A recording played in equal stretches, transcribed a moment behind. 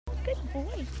Good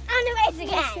boy. I want to race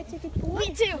again. Such a good boy.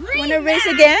 Me too. Want to race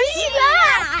again?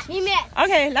 Yeah. Me missed.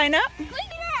 Okay, line up.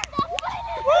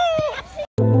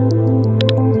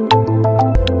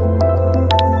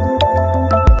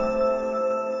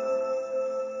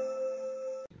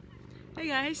 Hey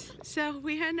guys, so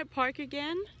we're in the park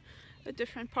again, a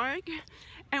different park,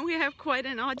 and we have quite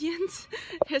an audience.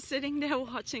 They're sitting there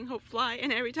watching Hope fly,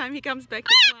 and every time he comes back,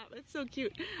 they clap. It's so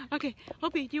cute. Okay,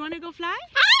 Hoppy, do you want to go fly?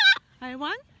 Alright,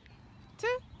 1, 2,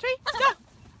 3, let's go!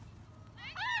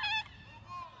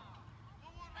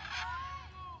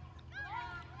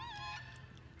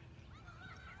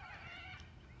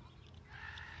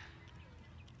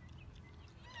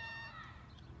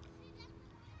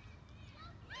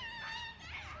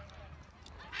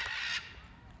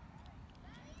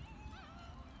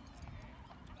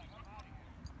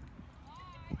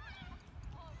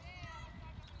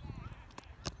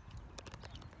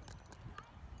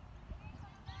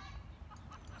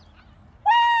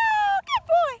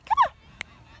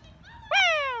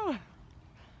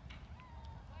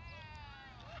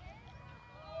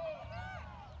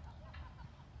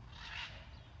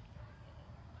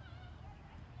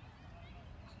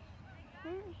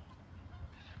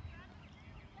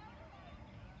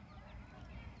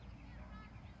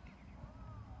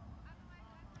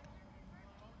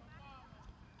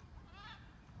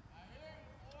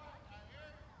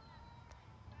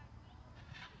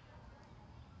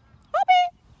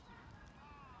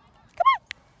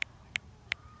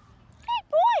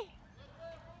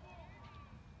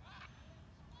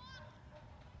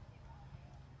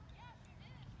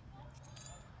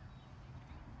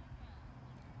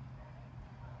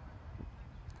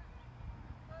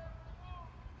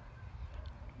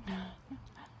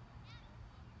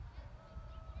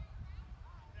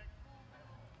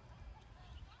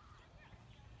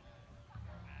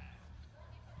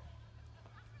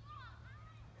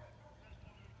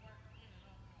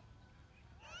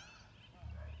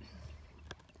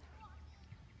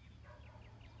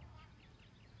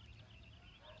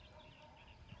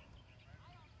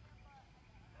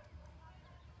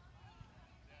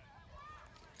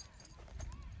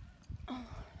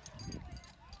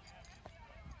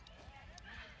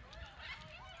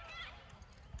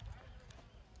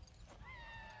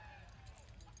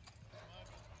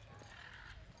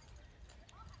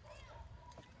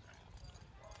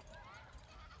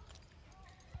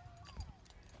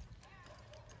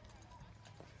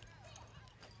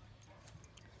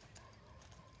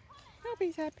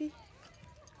 Hoppy's happy.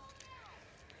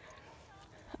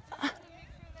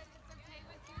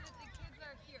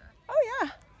 Oh yeah.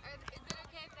 Is it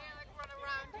okay if they like run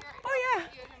around here? Oh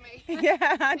yeah.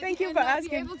 yeah. Thank you for Be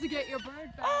asking. able to get your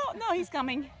bird back. Oh no, he's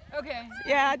coming. Okay.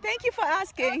 Yeah, thank you for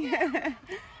asking.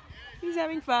 He's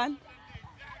having fun.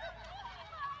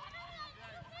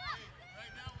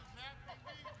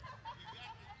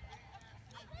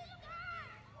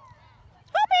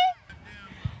 Hoppy!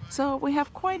 So we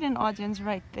have quite an audience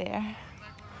right there.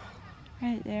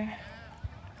 Right there.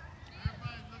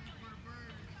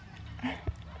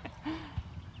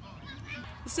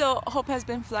 So Hope has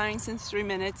been flying since 3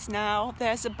 minutes now.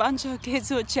 There's a bunch of kids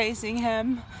who are chasing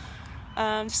him.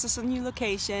 This is a new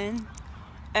location,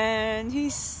 and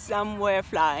he's somewhere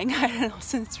flying. I don't know,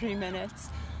 since 3 minutes.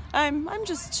 I'm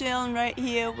just chilling right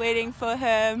here, waiting for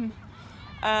him.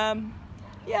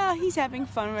 Yeah, he's having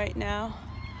fun right now,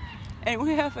 and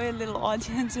we have a little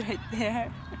audience right there.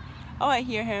 Oh, I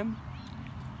hear him.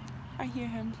 I hear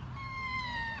him.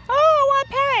 Oh, what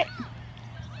parrot!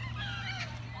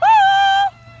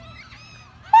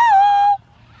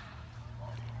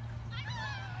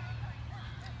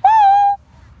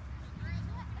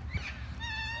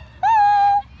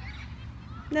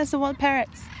 There's the wild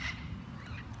parrots.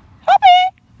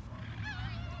 Hoppy!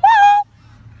 Whoa!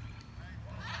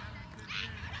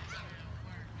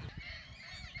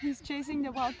 He's chasing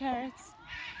the wild parrots.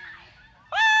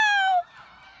 Whoa!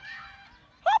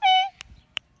 Hoppy!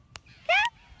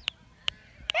 Come!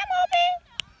 Come, Hoppy!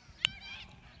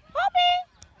 Hoppy!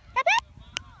 Come back!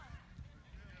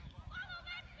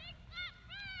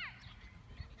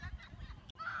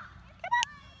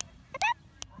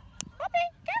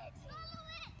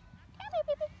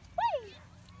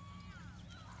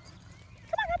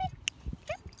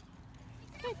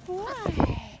 Good boy.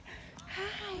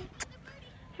 Hi.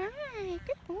 Hi.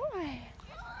 Good boy.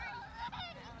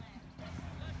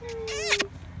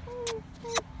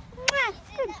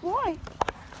 Good boy.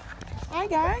 Hi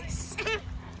guys.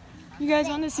 You guys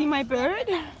want to see my bird?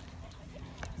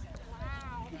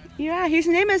 Yeah, his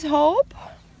name is Hope.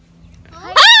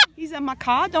 He's a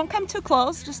macaw. Don't come too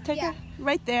close. Just take it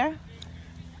right there.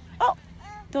 Oh,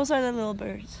 those are the little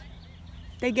birds.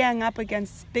 They gang up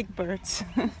against big birds.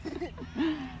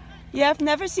 You have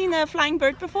never seen a flying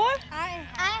bird before? I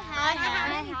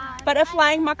have. But a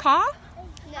flying macaw?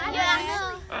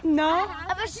 Yeah. No?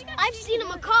 I've seen a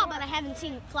macaw, but I haven't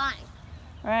seen it flying.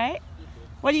 Right?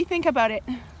 What do you think about it?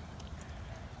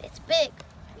 It's big.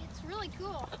 It's really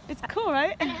cool. It's cool,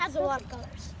 right? And it has a lot of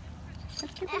colors. It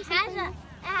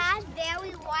has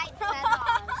very white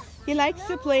feathers. He likes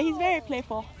to play. He's very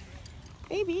playful.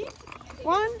 Baby.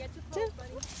 1, 2,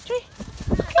 3.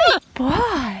 Good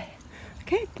boy.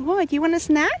 Good boy. Do you want a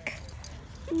snack?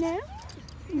 No?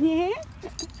 Yeah?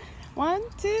 1,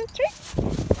 2, 3.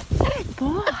 Good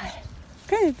boy.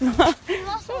 Good boy. He's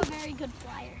also a very good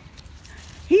flyer.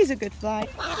 He's a good fly.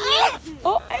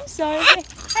 Oh, I'm sorry. Hey,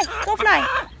 go fly.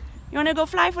 You want to go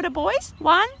fly for the boys?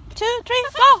 1, 2, 3,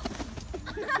 go.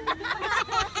 Come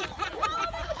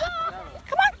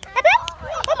on, Abby.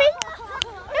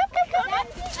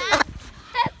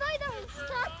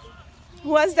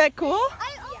 Was that cool?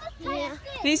 Yeah.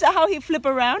 These are how he flip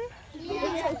around?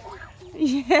 Yeah.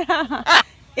 Yeah.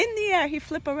 In the air, he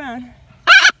flip around.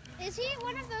 Is he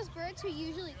one of those birds who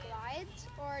usually glides,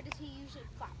 or does he usually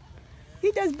flap?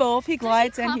 He does both. He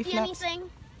glides and he Copy flaps. anything?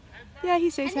 Yeah, he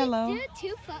says hello. Do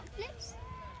 2 flip flips?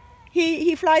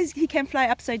 He flies. He can fly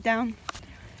upside down.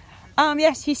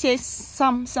 Yes, he says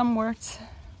some words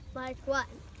Like what?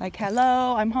 like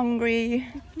hello. I'm hungry.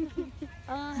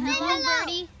 Hello,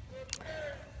 birdie.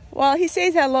 Well, he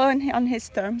says hello on his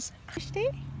terms. Thirsty?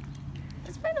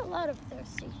 It's been a lot of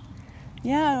thirsty.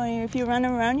 Yeah, if you run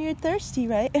around, you're thirsty,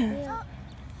 right? Yeah.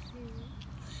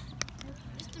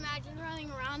 Just imagine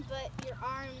running around, but your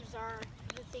arms are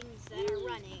the things that are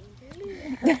running.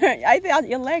 I thought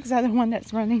your legs are the one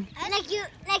that's running.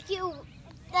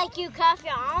 Like you cuff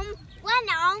your arm. One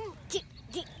arm.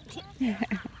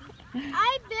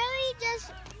 I barely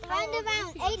just ran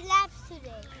around 8 laps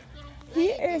today. He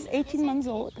is 18 months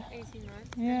old. 18 months.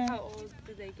 Yeah. How old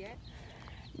do they get?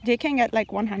 They can get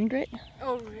like 100.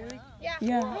 Oh, really?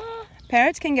 Yeah.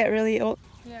 Parrots can get really old.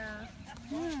 Yeah.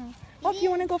 Oh, you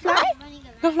want to go fly?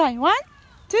 Go fly. 1,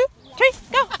 2, 3,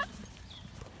 go. Come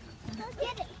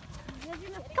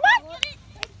on.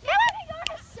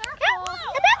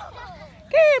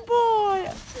 Good boy.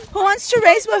 Who wants to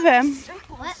race with him?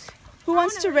 Who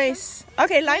wants to race?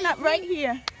 Okay, line up right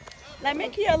here. Like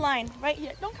make here a line right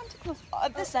here. Don't come too close.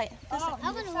 This side. This side.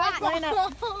 Line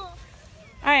up. All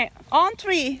right, on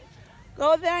 3.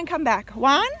 Go there and come back.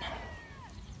 1,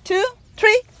 2,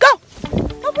 3, go.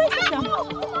 Go race with them.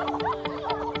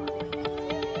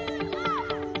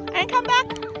 And come back.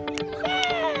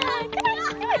 Yeah, come on.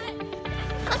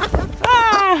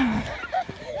 Ah.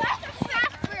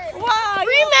 Wow,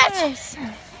 rematch.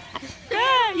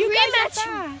 Good, you guys are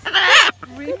fast.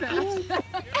 Rematch.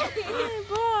 Good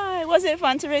boy. Was it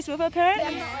fun to race with a parrot?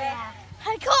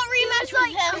 I can't rematch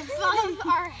with him. Above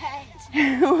our heads.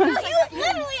 He was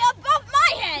literally above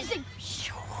my head.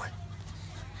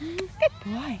 Good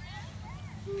boy.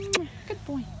 Good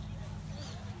boy.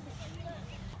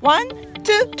 1,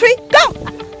 2, 3, go!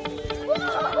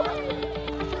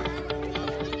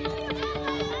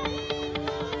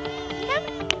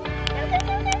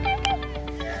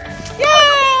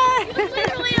 Yeah!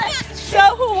 So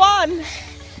who won?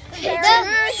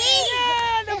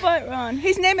 Yeah, the boy won.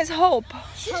 His name is Hope.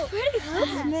 She's pretty good.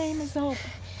 His name is Hope.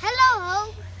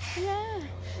 Hello. Yeah.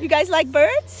 You guys like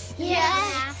birds?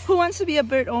 Yeah. Who wants to be a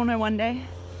bird owner one day?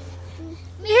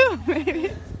 You,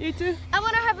 maybe. You too? I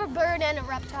want to have a bird and a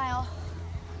reptile.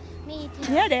 Me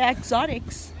too. Yeah, they're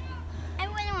exotics. I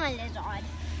want a lizard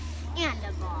and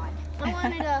a god. I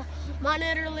wanted a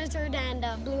monitor lizard and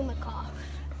a blue macaw.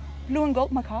 Blue and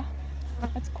gold macaw.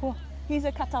 That's cool. He's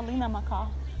a Catalina macaw.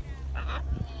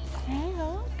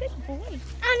 Hello, good boy.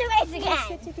 I want to race again.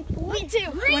 Such a good boy. Me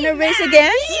too. Want to race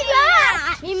again?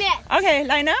 Yeah. Rematch. Okay,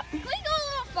 line up. Can we go a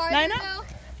little farther Line up. though?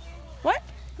 What?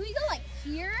 Can we go like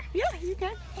here? Yeah, you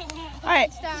can. All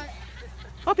right, Start.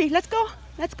 Hoppy, let's go.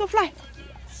 Let's go fly.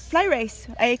 Fly race.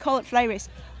 I call it fly race.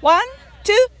 1,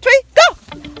 2, 3, go!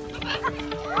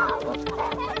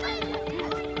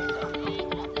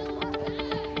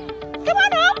 Come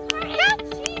on, Hope.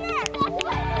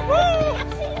 Woo!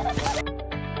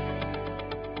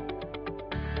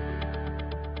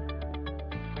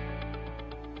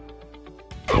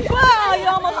 Wow, you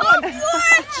almost won.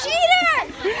 Cheater!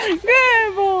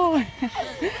 Good boy.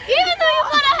 Even though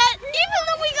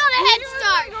we got a head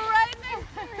start.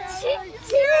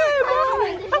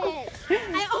 I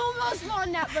almost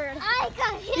won that bird. I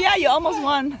got hit. Yeah, you almost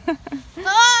won. I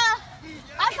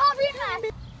got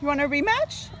rematch. You want a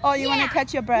rematch? Or you want to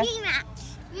catch your breath?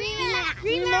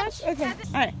 Rematch. Okay.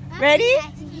 All right. Ready?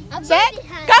 Set.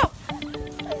 Go.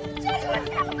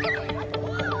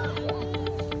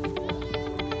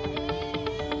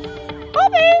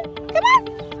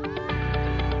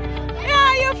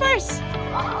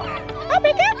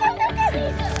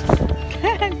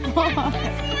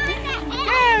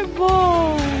 Good boy.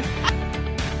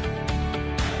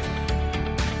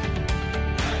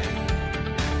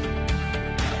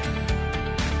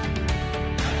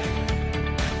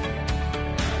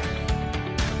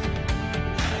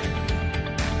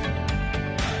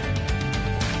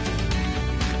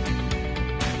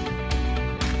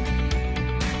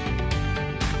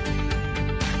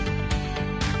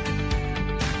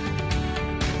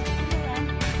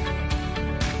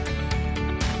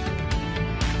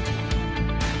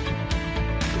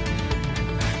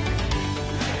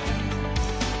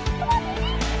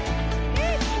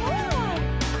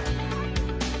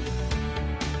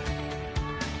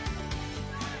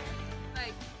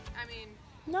 Like, I mean,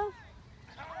 No,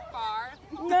 far.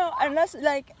 no, unless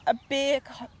like a big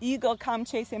eagle come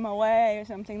chase him away or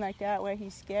something like that where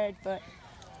he's scared, but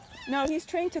no, he's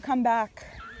trained to come back.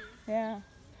 Yeah.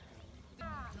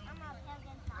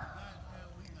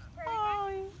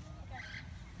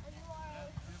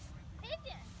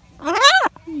 Oh,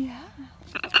 yeah.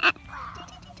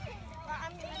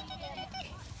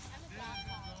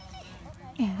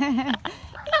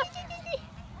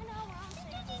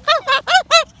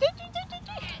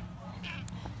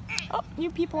 Oh,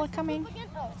 new people are coming.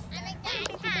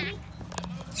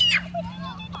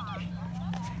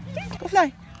 Go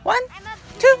fly. 1,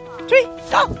 2, 3,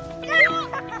 go!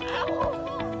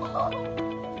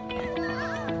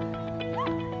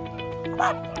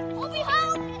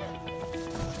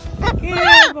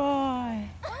 Good boy.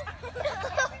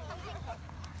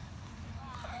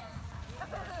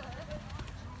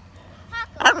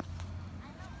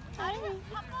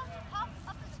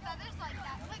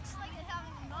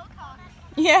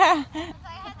 Yeah. If I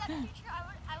had that picture,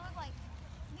 I would like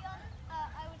be on.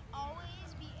 I would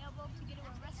always be able to get to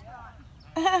a restaurant.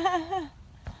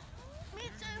 Me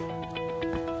too.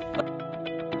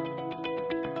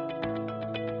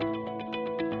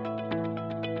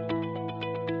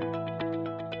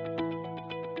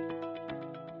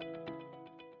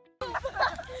 That's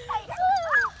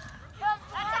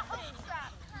a hook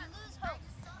trap. You lose hope.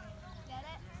 Get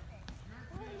it?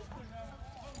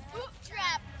 Poop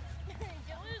trap.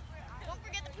 Don't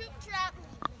forget the poop trap.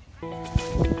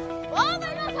 Oh,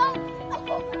 there goes hope.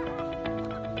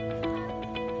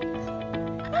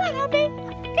 Come on, Happy.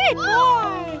 Good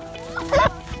boy.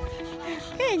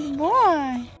 Good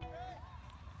boy.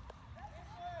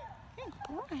 Good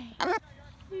boy.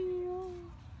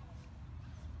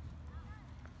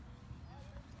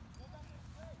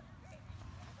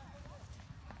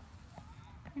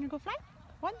 Gonna go fly?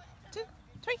 1, 2,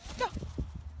 3, go!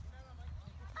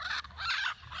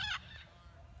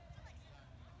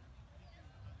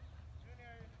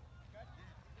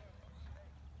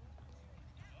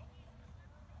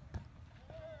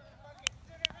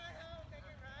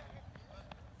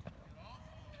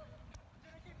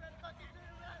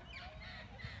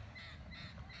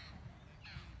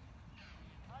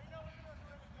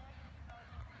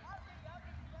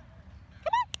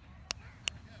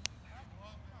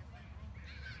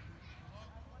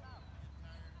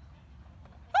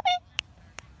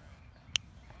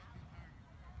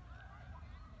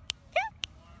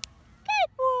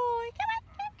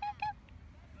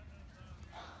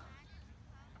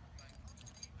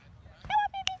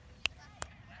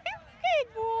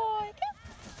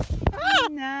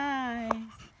 Nice.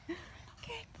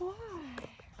 Good boy.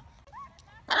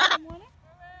 You want it?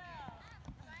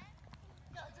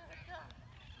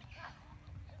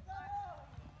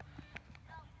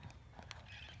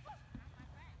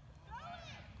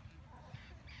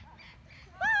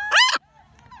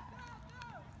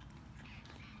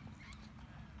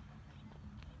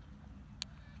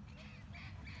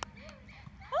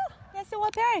 Oh, that's the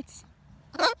wild parrots.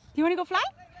 Do you want to go fly?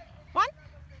 1,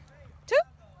 2,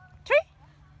 3,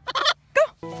 go!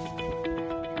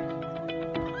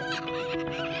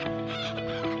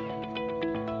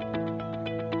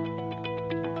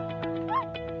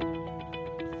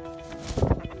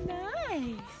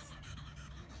 Nice.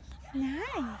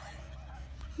 Nice.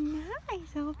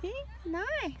 Nice, Opie.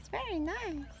 Nice. Very nice.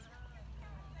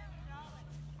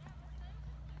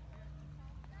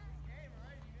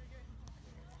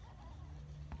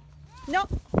 No.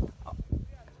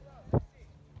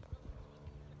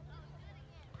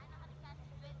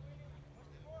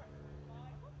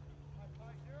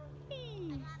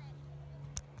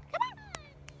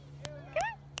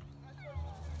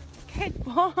 Good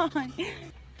boy.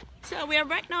 So we are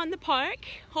right now in the park.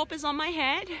 Hope is on my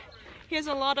head. Here's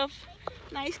a lot of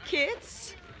nice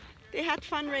kids. They had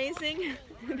fundraising.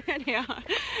 There they are.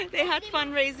 They had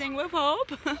fundraising with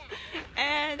Hope.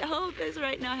 And Hope is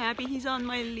right now happy. He's on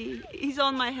my lead. He's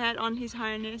on my head on his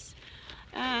harness.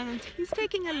 And he's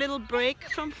taking a little break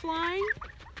from flying.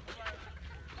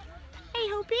 Hey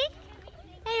Hopi!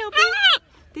 Hey Hopi!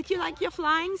 Did you like your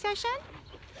flying session?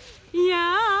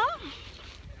 Yeah.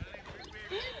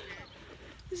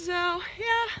 So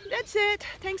yeah, that's it.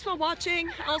 Thanks for watching.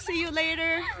 I'll see you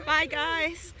later. Bye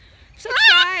guys.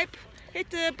 Subscribe, hit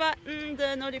the button,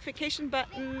 the notification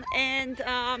button, and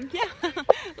yeah,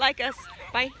 like us.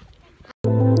 Bye.